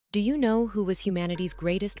Do you know who was humanity's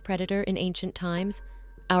greatest predator in ancient times?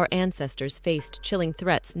 Our ancestors faced chilling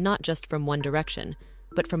threats not just from one direction,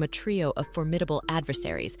 but from a trio of formidable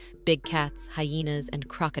adversaries: big cats, hyenas, and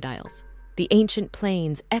crocodiles. The ancient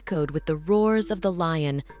plains echoed with the roars of the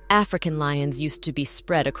lion. African lions used to be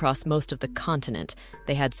spread across most of the continent.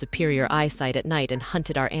 They had superior eyesight at night and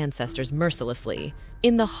hunted our ancestors mercilessly.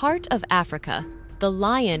 In the heart of Africa, the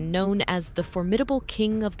lion, known as the formidable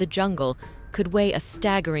king of the jungle, could weigh a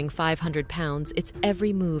staggering 500 pounds, its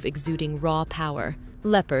every move exuding raw power.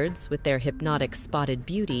 Leopards, with their hypnotic spotted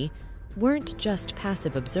beauty, weren't just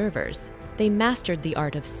passive observers. They mastered the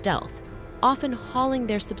art of stealth, often hauling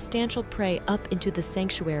their substantial prey up into the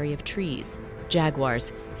sanctuary of trees.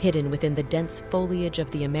 Jaguars, hidden within the dense foliage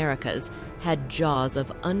of the Americas, had jaws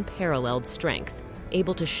of unparalleled strength,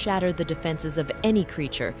 able to shatter the defenses of any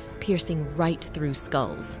creature, piercing right through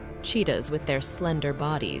skulls. Cheetahs, with their slender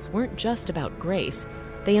bodies, weren't just about grace.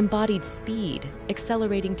 They embodied speed,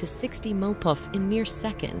 accelerating to 60 mph in mere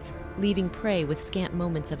seconds, leaving prey with scant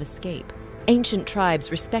moments of escape. Ancient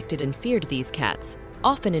tribes respected and feared these cats,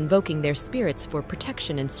 often invoking their spirits for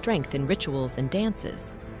protection and strength in rituals and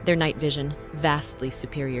dances. Their night vision, vastly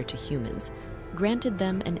superior to humans, granted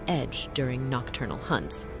them an edge during nocturnal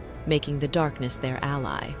hunts, making the darkness their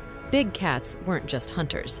ally. Big cats weren't just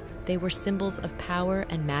hunters. They were symbols of power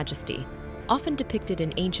and majesty, often depicted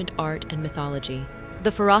in ancient art and mythology.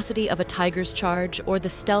 The ferocity of a tiger's charge or the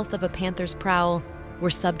stealth of a panther's prowl were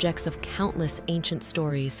subjects of countless ancient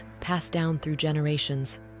stories passed down through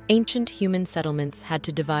generations. Ancient human settlements had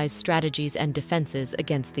to devise strategies and defenses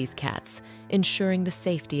against these cats, ensuring the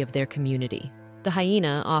safety of their community. The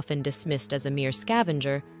hyena, often dismissed as a mere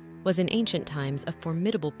scavenger, was in ancient times a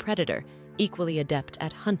formidable predator, equally adept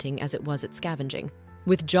at hunting as it was at scavenging.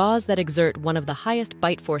 With jaws that exert one of the highest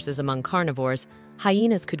bite forces among carnivores,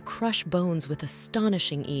 hyenas could crush bones with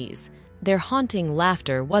astonishing ease. Their haunting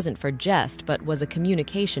laughter wasn't for jest, but was a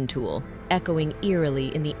communication tool, echoing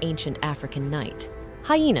eerily in the ancient African night.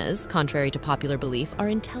 Hyenas, contrary to popular belief, are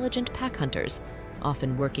intelligent pack hunters,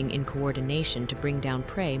 often working in coordination to bring down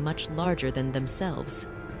prey much larger than themselves.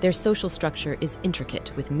 Their social structure is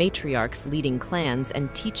intricate, with matriarchs leading clans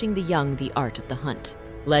and teaching the young the art of the hunt.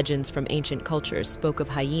 Legends from ancient cultures spoke of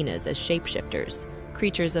hyenas as shapeshifters,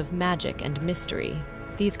 creatures of magic and mystery.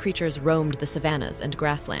 These creatures roamed the savannas and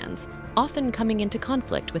grasslands, often coming into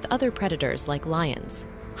conflict with other predators like lions.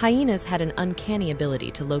 Hyenas had an uncanny ability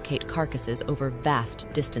to locate carcasses over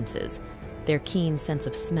vast distances, their keen sense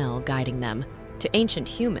of smell guiding them. To ancient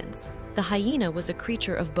humans, the hyena was a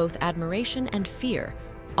creature of both admiration and fear,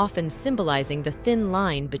 often symbolizing the thin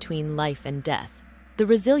line between life and death. The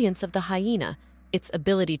resilience of the hyena, its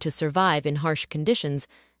ability to survive in harsh conditions,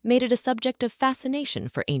 made it a subject of fascination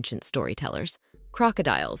for ancient storytellers.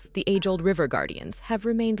 Crocodiles, the age-old river guardians, have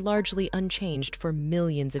remained largely unchanged for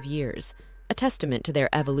millions of years, a testament to their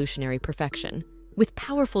evolutionary perfection. With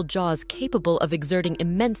powerful jaws capable of exerting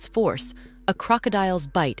immense force, a crocodile's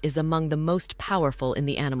bite is among the most powerful in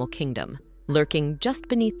the animal kingdom. Lurking just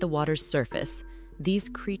beneath the water's surface, these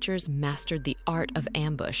creatures mastered the art of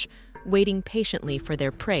ambush, waiting patiently for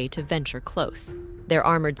their prey to venture close. Their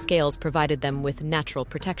armored scales provided them with natural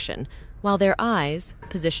protection, while their eyes,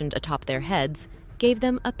 positioned atop their heads, gave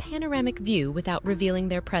them a panoramic view without revealing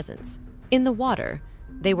their presence. In the water,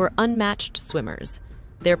 they were unmatched swimmers,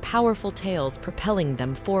 their powerful tails propelling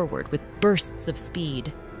them forward with bursts of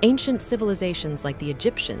speed. Ancient civilizations like the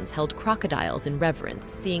Egyptians held crocodiles in reverence,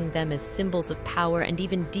 seeing them as symbols of power and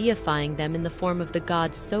even deifying them in the form of the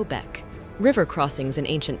god Sobek. River crossings in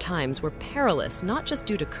ancient times were perilous not just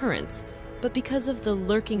due to currents, but because of the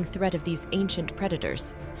lurking threat of these ancient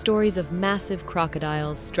predators. Stories of massive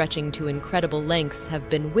crocodiles stretching to incredible lengths have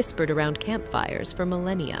been whispered around campfires for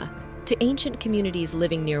millennia. To ancient communities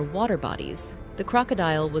living near water bodies, the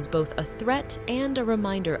crocodile was both a threat and a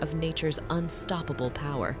reminder of nature's unstoppable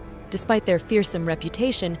power. Despite their fearsome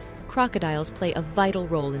reputation, crocodiles play a vital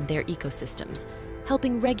role in their ecosystems,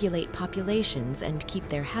 helping regulate populations and keep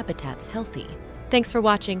their habitats healthy. Thanks for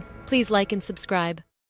watching. Please like and subscribe.